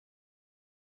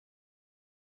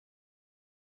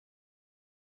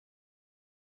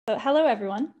So hello,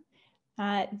 everyone.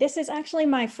 This is actually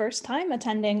my first time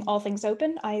attending All Things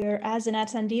Open, either as an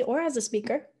attendee or as a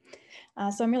speaker.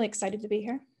 So I'm really excited to be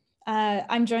here.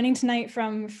 I'm joining tonight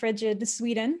from frigid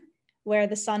Sweden, where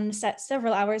the sun set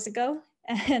several hours ago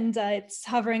and it's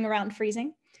hovering around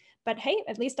freezing. But hey,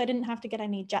 at least I didn't have to get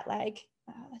any jet lag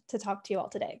to talk to you all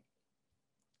today.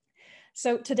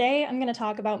 So today I'm going to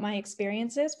talk about my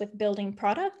experiences with building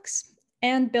products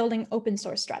and building open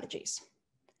source strategies.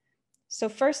 So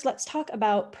first, let's talk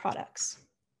about products.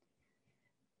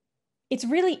 It's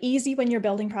really easy when you're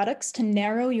building products to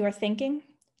narrow your thinking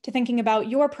to thinking about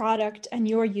your product and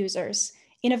your users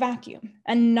in a vacuum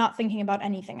and not thinking about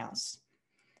anything else.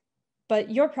 But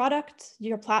your product,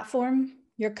 your platform,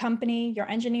 your company,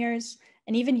 your engineers,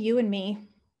 and even you and me,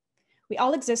 we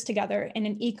all exist together in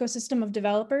an ecosystem of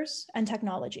developers and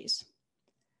technologies.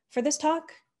 For this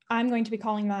talk, I'm going to be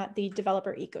calling that the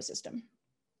developer ecosystem.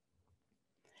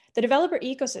 The developer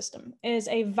ecosystem is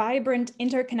a vibrant,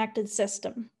 interconnected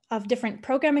system of different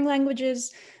programming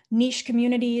languages, niche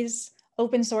communities,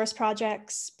 open source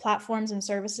projects, platforms, and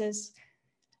services.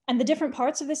 And the different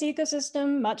parts of this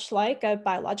ecosystem, much like a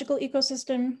biological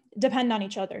ecosystem, depend on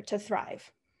each other to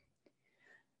thrive.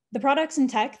 The products and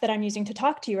tech that I'm using to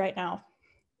talk to you right now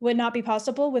would not be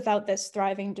possible without this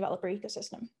thriving developer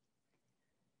ecosystem.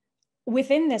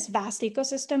 Within this vast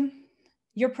ecosystem,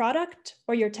 your product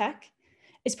or your tech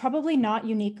is probably not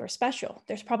unique or special.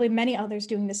 There's probably many others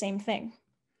doing the same thing.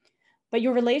 But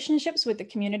your relationships with the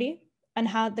community and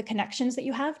how the connections that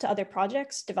you have to other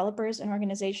projects, developers, and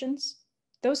organizations,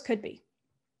 those could be.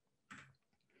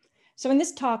 So in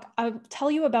this talk, I'll tell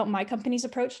you about my company's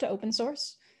approach to open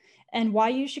source and why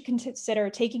you should consider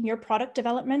taking your product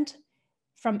development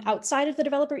from outside of the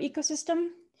developer ecosystem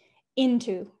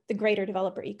into the greater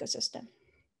developer ecosystem.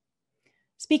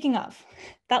 Speaking of,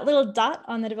 that little dot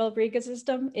on the developer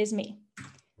ecosystem is me.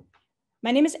 My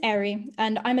name is Ari,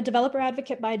 and I'm a developer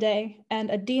advocate by day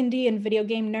and a D&D and video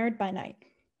game nerd by night.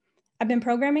 I've been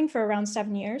programming for around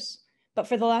 7 years, but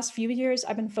for the last few years,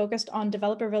 I've been focused on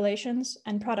developer relations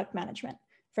and product management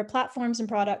for platforms and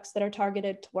products that are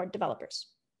targeted toward developers.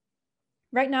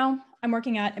 Right now, I'm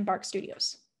working at Embark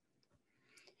Studios.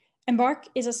 Embark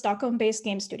is a Stockholm-based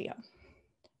game studio.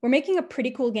 We're making a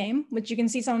pretty cool game, which you can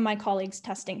see some of my colleagues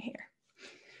testing here.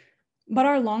 But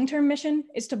our long-term mission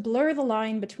is to blur the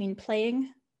line between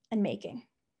playing and making.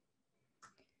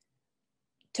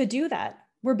 To do that,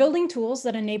 we're building tools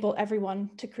that enable everyone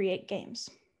to create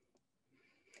games.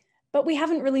 But we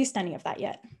haven't released any of that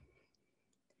yet.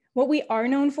 What we are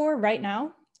known for right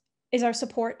now is our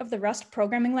support of the Rust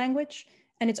programming language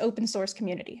and its open source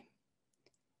community,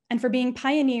 and for being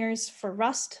pioneers for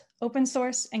Rust, open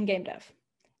source, and game dev.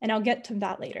 And I'll get to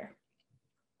that later.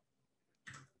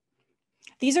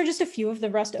 These are just a few of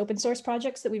the Rust open source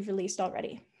projects that we've released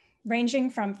already, ranging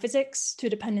from physics to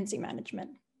dependency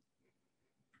management.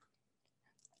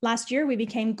 Last year, we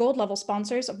became gold level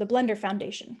sponsors of the Blender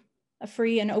Foundation, a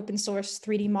free and open source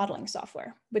 3D modeling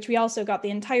software, which we also got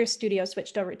the entire studio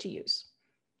switched over to use.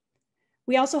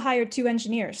 We also hired 2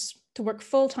 engineers to work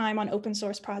full-time on open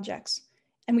source projects,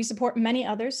 and we support many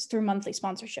others through monthly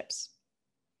sponsorships.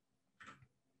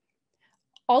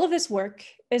 All of this work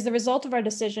is the result of our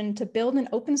decision to build an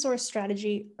open source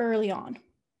strategy early on,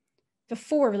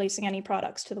 before releasing any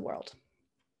products to the world.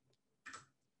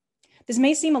 This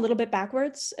may seem a little bit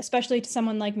backwards, especially to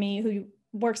someone like me who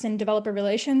works in developer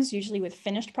relations, usually with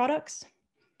finished products.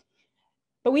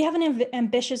 But we have an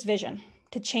ambitious vision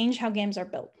to change how games are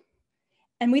built.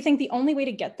 And we think the only way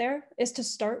to get there is to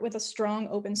start with a strong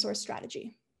open source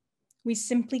strategy. We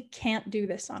simply can't do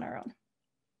this on our own.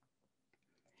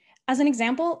 As an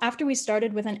example, after we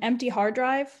started with an empty hard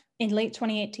drive in late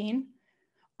 2018,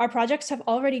 our projects have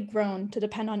already grown to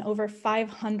depend on over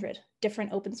 500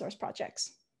 different open source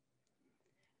projects.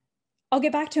 I'll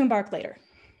get back to Embark later.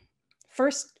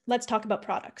 First, let's talk about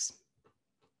products.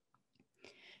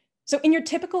 So in your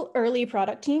typical early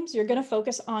product teams, you're going to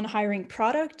focus on hiring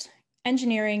product,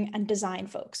 engineering, and design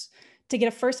folks to get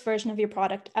a first version of your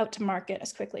product out to market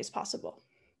as quickly as possible.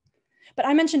 But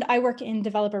I mentioned I work in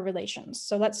developer relations,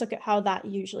 so let's look at how that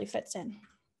usually fits in.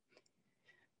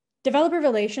 Developer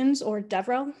relations, or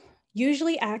DevRel,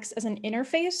 usually acts as an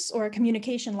interface or a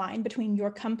communication line between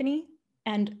your company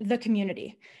and the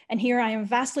community. And here I am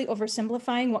vastly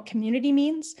oversimplifying what community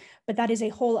means, but that is a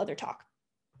whole other talk.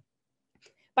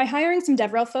 By hiring some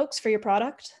DevRel folks for your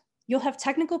product, you'll have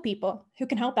technical people who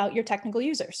can help out your technical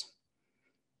users.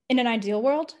 In an ideal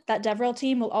world, that DevRel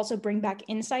team will also bring back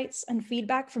insights and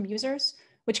feedback from users,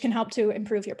 which can help to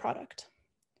improve your product.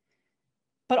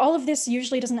 But all of this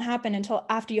usually doesn't happen until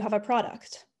after you have a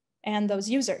product and those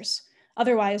users.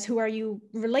 Otherwise, who are you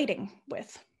relating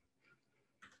with?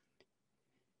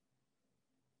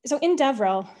 So in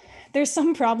DevRel, there's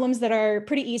some problems that are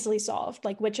pretty easily solved,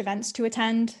 like which events to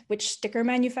attend, which sticker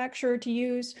manufacturer to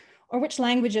use, or which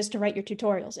languages to write your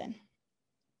tutorials in.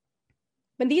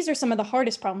 But these are some of the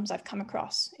hardest problems I've come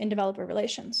across in developer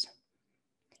relations.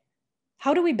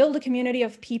 How do we build a community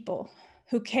of people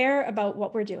who care about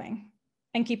what we're doing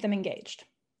and keep them engaged?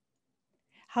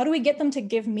 How do we get them to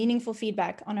give meaningful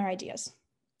feedback on our ideas?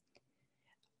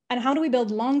 And how do we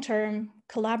build long-term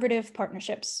collaborative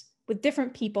partnerships with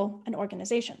different people and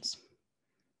organizations?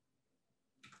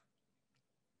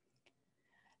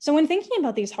 So when thinking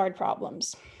about these hard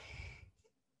problems,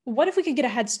 what if we could get a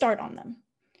head start on them?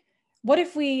 What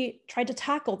if we tried to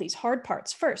tackle these hard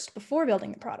parts first before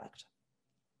building the product?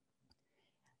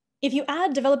 If you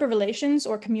add developer relations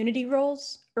or community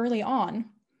roles early on,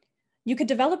 you could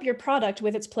develop your product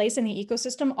with its place in the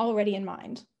ecosystem already in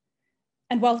mind,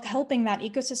 and while helping that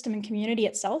ecosystem and community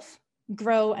itself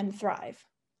grow and thrive,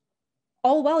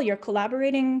 all while you're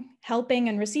collaborating, helping,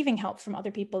 and receiving help from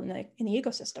other people in the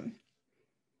ecosystem.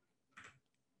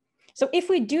 So if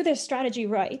we do this strategy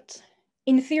right,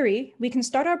 in theory, we can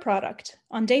start our product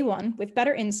on day one with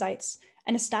better insights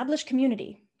and establish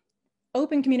community,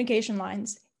 open communication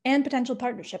lines, and potential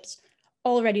partnerships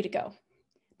all ready to go.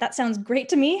 That sounds great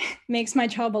to me, makes my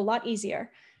job a lot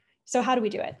easier. So how do we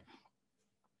do it?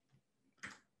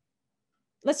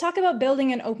 Let's talk about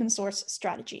building an open source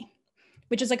strategy,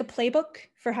 which is like a playbook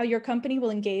for how your company will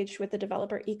engage with the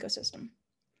developer ecosystem.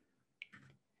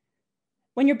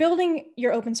 When you're building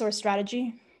your open source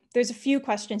strategy, there's a few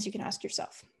questions you can ask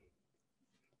yourself.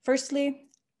 Firstly,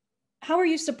 how are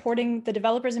you supporting the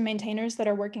developers and maintainers that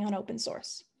are working on open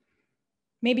source?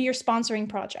 Maybe you're sponsoring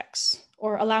projects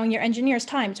or allowing your engineers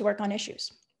time to work on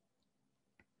issues.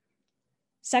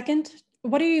 Second,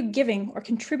 what are you giving or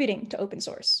contributing to open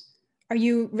source? Are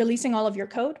you releasing all of your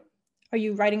code? Are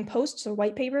you writing posts or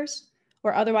white papers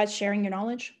or otherwise sharing your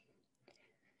knowledge?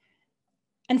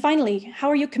 And finally, how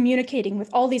are you communicating with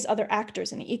all these other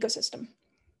actors in the ecosystem?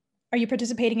 Are you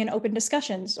participating in open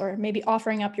discussions or maybe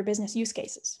offering up your business use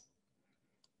cases?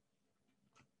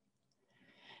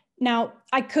 Now,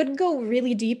 I could go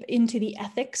really deep into the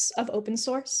ethics of open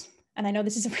source, and I know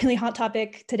this is a really hot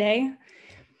topic today,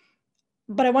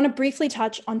 but I want to briefly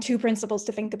touch on two principles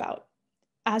to think about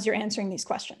as you're answering these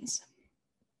questions.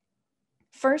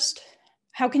 First,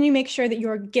 how can you make sure that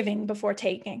you're giving before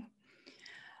taking?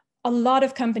 A lot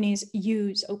of companies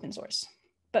use open source,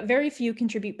 but very few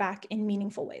contribute back in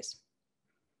meaningful ways.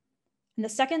 And the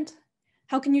second,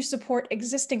 how can you support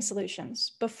existing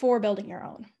solutions before building your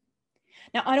own?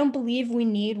 Now, I don't believe we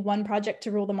need one project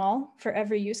to rule them all for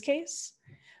every use case,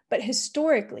 but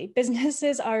historically,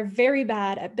 businesses are very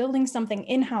bad at building something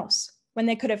in-house when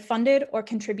they could have funded or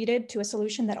contributed to a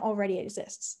solution that already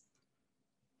exists.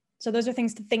 So those are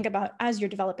things to think about as you're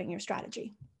developing your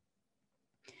strategy.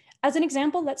 As an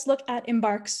example, let's look at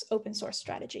Embark's open source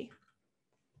strategy.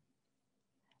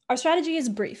 Our strategy is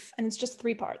brief, and it's just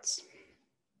 3 parts.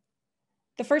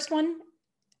 The first one,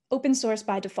 open source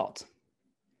by default.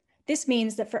 This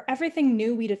means that for everything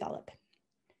new we develop,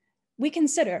 we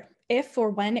consider if or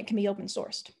when it can be open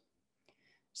sourced.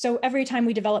 So every time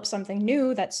we develop something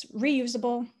new that's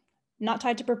reusable, not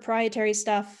tied to proprietary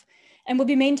stuff, and will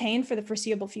be maintained for the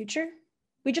foreseeable future,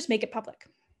 we just make it public.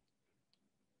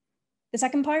 The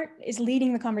second part is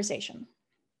leading the conversation.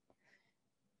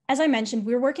 As I mentioned,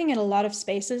 we're working in a lot of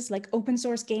spaces like open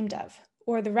source game dev,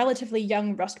 or the relatively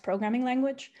young Rust programming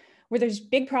language, where there's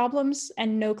big problems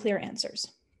and no clear answers.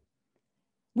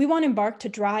 We want Embark to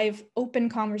drive open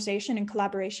conversation and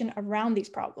collaboration around these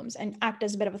problems and act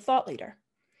as a bit of a thought leader.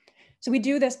 So we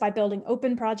do this by building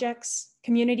open projects,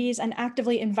 communities, and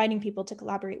actively inviting people to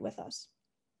collaborate with us.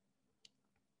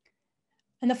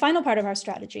 And the final part of our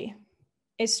strategy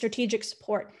is strategic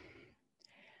support.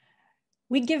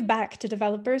 We give back to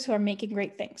developers who are making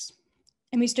great things,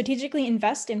 and we strategically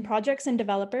invest in projects and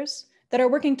developers that are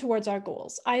working towards our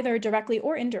goals, either directly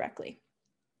or indirectly.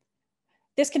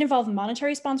 This can involve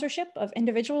monetary sponsorship of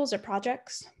individuals or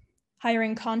projects,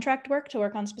 hiring contract work to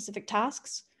work on specific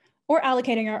tasks, or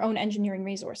allocating our own engineering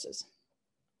resources.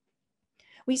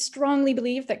 We strongly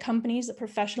believe that companies that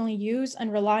professionally use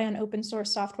and rely on open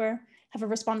source software have a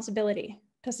responsibility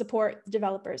to support the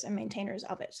developers and maintainers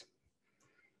of it.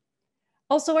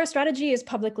 Also, our strategy is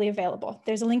publicly available.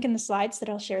 There's a link in the slides that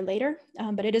I'll share later,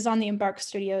 but it is on the Embark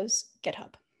Studios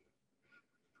GitHub.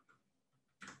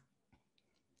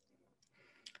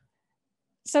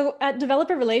 So at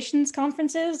developer relations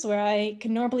conferences, where I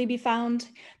can normally be found,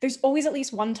 there's always at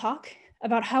least one talk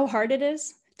about how hard it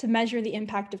is to measure the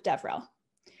impact of DevRel.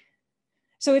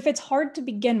 So if it's hard to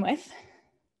begin with,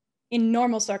 in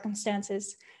normal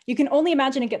circumstances, you can only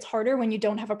imagine it gets harder when you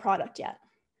don't have a product yet.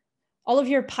 All of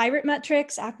your pirate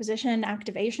metrics, acquisition,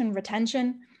 activation,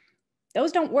 retention,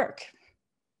 those don't work.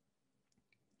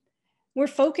 We're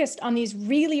focused on these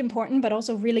really important, but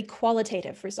also really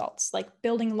qualitative results, like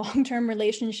building long-term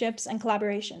relationships and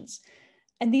collaborations.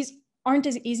 And these aren't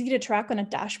as easy to track on a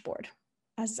dashboard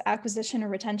as acquisition or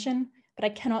retention, but I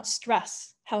cannot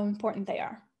stress how important they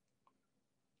are.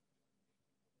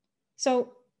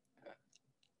 So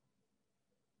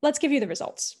let's give you the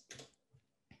results.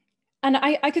 And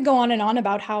I could go on and on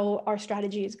about how our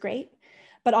strategy is great,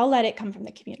 but I'll let it come from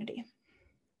the community.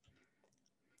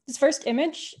 This first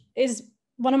image is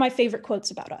one of my favorite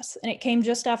quotes about us, and it came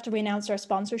just after we announced our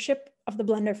sponsorship of the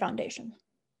Blender Foundation.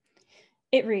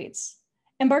 It reads,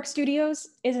 "Embark Studios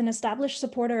is an established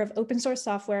supporter of open source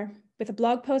software with a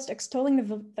blog post extolling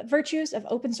the virtues of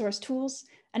open source tools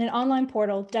and an online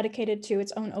portal dedicated to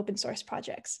its own open source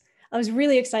projects." I was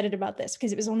really excited about this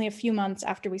because it was only a few months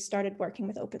after we started working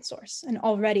with open source, and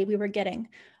already we were getting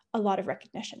a lot of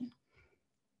recognition.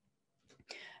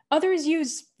 Others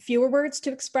use fewer words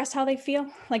to express how they feel,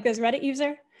 like this Reddit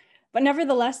user, but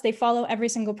nevertheless, they follow every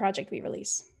single project we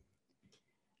release.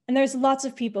 And there's lots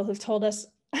of people who've told us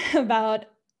about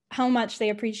how much they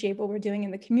appreciate what we're doing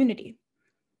in the community.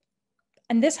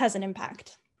 And this has an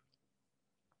impact.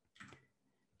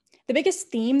 The biggest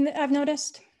theme that I've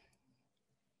noticed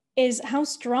is how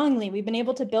strongly we've been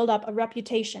able to build up a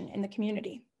reputation in the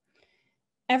community.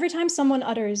 Every time someone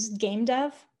utters game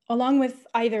dev, along with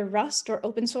either Rust or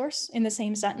open source in the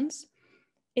same sentence,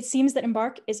 it seems that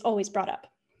Embark is always brought up.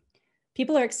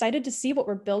 People are excited to see what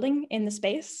we're building in the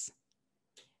space,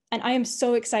 and I am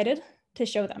so excited to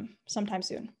show them sometime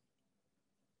soon.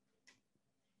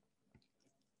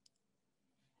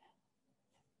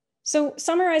 So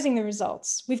summarizing the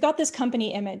results, we've got this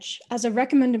company image as a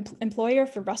recommended employer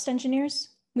for Rust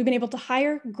engineers. We've been able to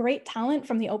hire great talent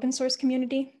from the open source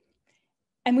community,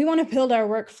 and we want to build our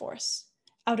workforce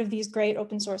out of these great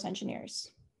open source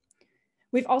engineers.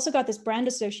 We've also got this brand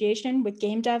association with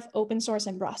game dev, open source,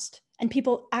 and Rust, and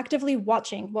people actively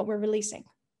watching what we're releasing.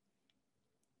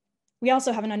 We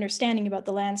also have an understanding about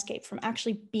the landscape from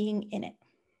actually being in it.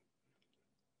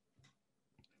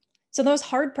 So those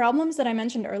hard problems that I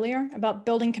mentioned earlier about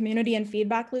building community and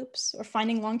feedback loops or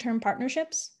finding long-term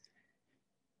partnerships,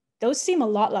 those seem a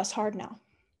lot less hard now.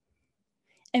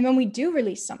 And when we do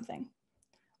release something,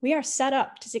 we are set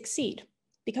up to succeed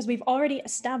because we've already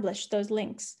established those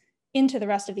links into the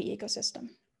rest of the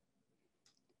ecosystem.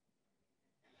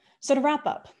 So to wrap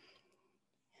up,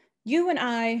 you and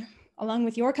I, along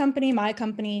with your company, my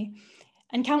company,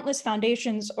 and countless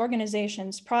foundations,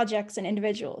 organizations, projects, and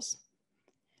individuals,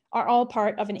 are all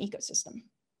part of an ecosystem.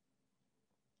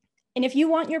 And if you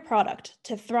want your product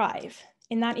to thrive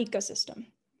in that ecosystem,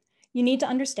 you need to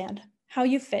understand how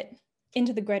you fit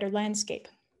into the greater landscape.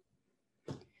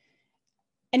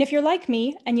 And if you're like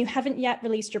me and you haven't yet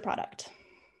released your product,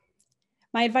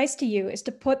 my advice to you is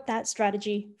to put that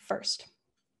strategy first.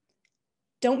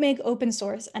 Don't make open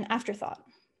source an afterthought.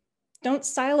 Don't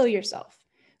silo yourself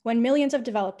when millions of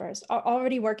developers are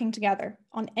already working together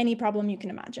on any problem you can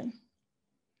imagine.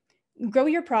 Grow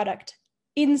your product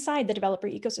inside the developer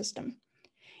ecosystem,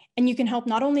 and you can help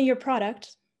not only your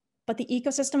product, but the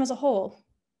ecosystem as a whole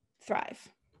thrive.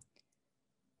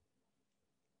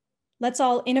 Let's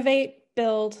all innovate,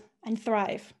 build, and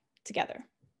thrive together.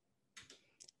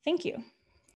 Thank you.